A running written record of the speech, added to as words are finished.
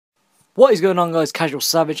What is going on, guys?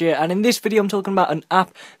 CasualSavage here, and in this video I'm talking about an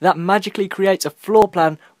app that magically creates a floor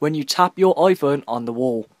plan when you tap your iPhone on the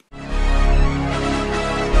wall.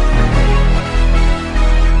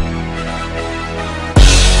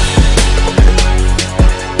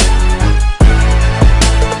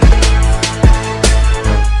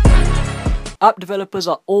 App developers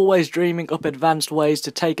are always dreaming up advanced ways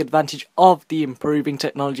to take advantage of the improving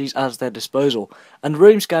technologies at their disposal, and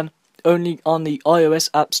RroomScan, only on the iOS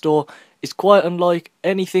App Store, is quite unlike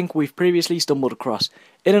anything we've previously stumbled across.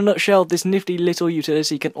 In a nutshell, this nifty little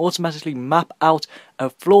utility can automatically map out a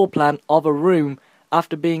floor plan of a room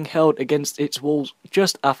after being held against its walls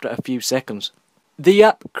just after a few seconds. The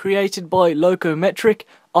app, created by Locometric,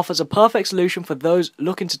 offers a perfect solution for those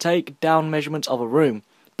looking to take down measurements of a room,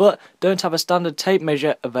 but don't have a standard tape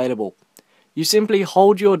measure available. You simply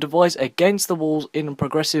hold your device against the walls in a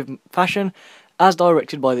progressive fashion as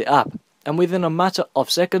directed by the app, and within a matter of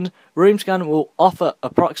seconds, RroomScan will offer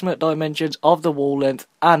approximate dimensions of the wall length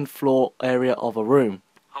and floor area of a room.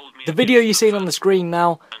 The video you're seeing on the screen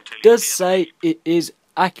now does say it is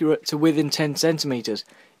accurate to within 10 centimeters.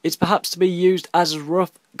 It's perhaps to be used as a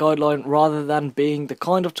rough guideline rather than being the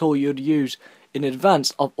kind of tool you'd use in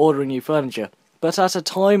advance of ordering new furniture. But at a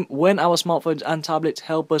time when our smartphones and tablets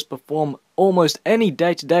help us perform almost any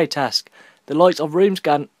day-to-day task, the likes of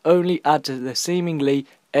RroomScan only add to the seemingly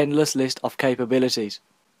endless list of capabilities.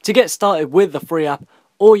 To get started with the free app,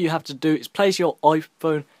 all you have to do is place your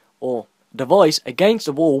iPhone or device against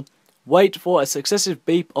a wall, wait for a successive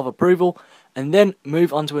beep of approval, and then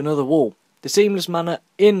move on to another wall. The seamless manner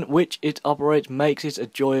in which it operates makes it a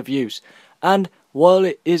joy of use, and while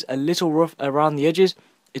it is a little rough around the edges,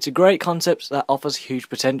 it's a great concept that offers huge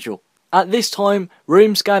potential. At this time,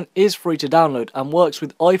 RroomScan is free to download and works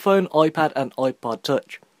with iPhone, iPad and iPod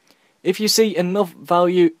Touch. If you see enough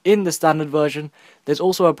value in the standard version, there's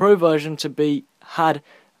also a pro version to be had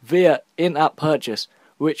via in-app purchase,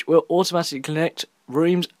 which will automatically connect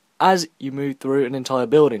rooms as you move through an entire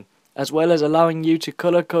building, as well as allowing you to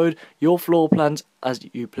color code your floor plans as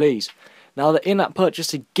you please. Now, the in-app purchase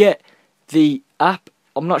to get the app,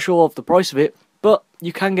 I'm not sure of the price of it, but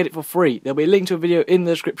you can get it for free. There'll be a link to a video in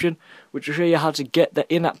the description which will show you how to get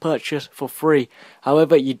the in-app purchase for free.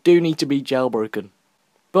 However, you do need to be jailbroken.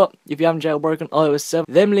 But if you haven't jailbroken iOS 7,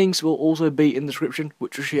 them links will also be in the description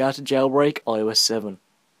which will show you how to jailbreak iOS 7.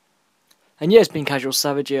 And yeah, it's been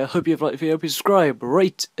CasualSavage here. I hope you've liked the video. Please subscribe,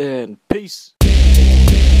 rate, and peace.